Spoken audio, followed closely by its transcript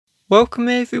Welcome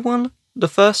everyone. The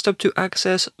first step to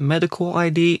access medical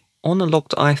ID on a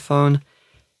locked iPhone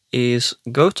is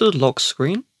go to the lock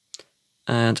screen,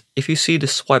 and if you see the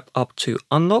swipe up to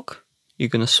unlock, you're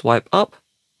going to swipe up,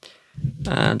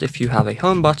 and if you have a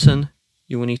home button,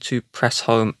 you will need to press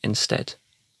home instead.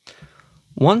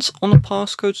 Once on the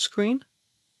passcode screen,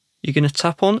 you're going to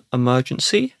tap on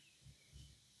emergency,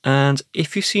 and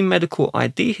if you see medical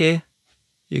ID here,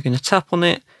 you're going to tap on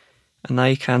it, and now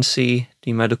you can see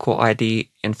the medical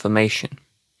ID information.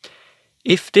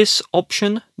 If this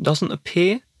option doesn't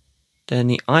appear, then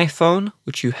the iPhone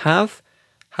which you have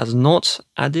has not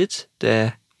added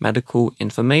their medical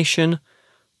information,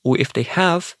 or if they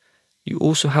have, you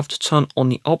also have to turn on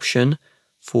the option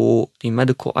for the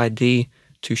medical ID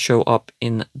to show up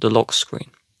in the lock screen.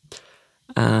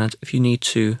 And if you need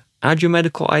to add your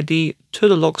medical ID to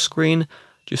the lock screen,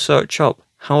 just search up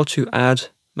how to add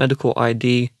medical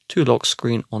ID to lock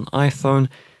screen on iPhone,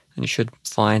 and you should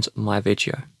find my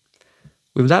video.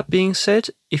 With that being said,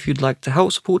 if you'd like to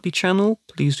help support the channel,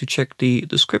 please do check the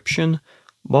description.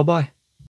 Bye bye.